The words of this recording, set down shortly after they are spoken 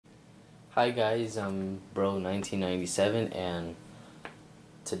Hi guys, I'm BR01997 and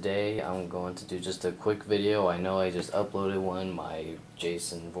today I'm going to do just a quick video. I know I just uploaded one, my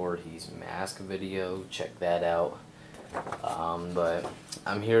Jason Voorhees mask video, check that out. But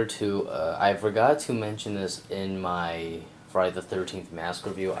I'm here to, I forgot to mention this in my Friday the 13th mask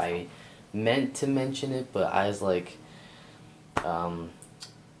review. I meant to mention it, but I was like, I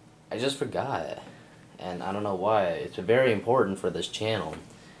just forgot. And I don't know why. It's very important for this channel.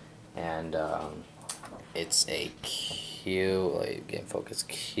 And it's a Q, like, get focus,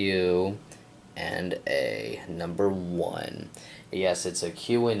 Q and a number 1. Yes, it's a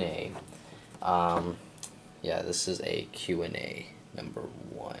Q&A. Yeah, this is a Q&A number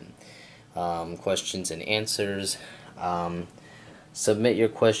 1. Questions and answers. Submit your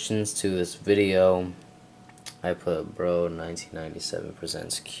questions to this video. I put BR01997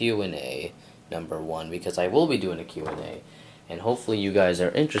 presents Q&A number 1 because I will be doing a Q&A. And hopefully you guys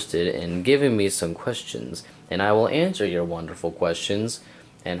are interested in giving me some questions, and I will answer your wonderful questions,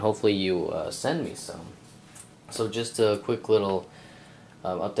 and hopefully you send me some. So just a quick little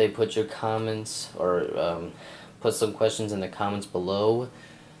update, put your comments, or put some questions in the comments below.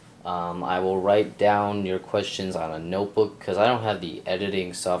 I will write down your questions on a notebook, because I don't have the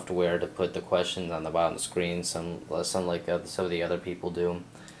editing software to put the questions on the bottom of the screen, some like some of the other people do.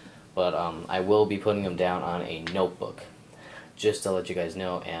 But I will be putting them down on a notebook, just to let you guys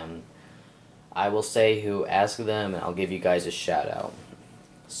know, and I will say who asked them, and I'll give you guys a shout out.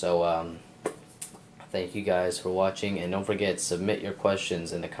 So thank you guys for watching, and don't forget, submit your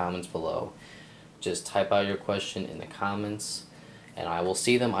questions in the comments below. Just type out your question in the comments, and I will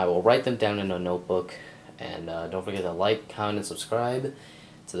see them. I will write them down in a notebook, and don't forget to like, comment, and subscribe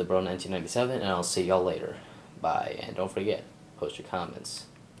to the BR01997, and I'll see y'all later. Bye, and don't forget, post your comments.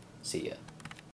 See ya.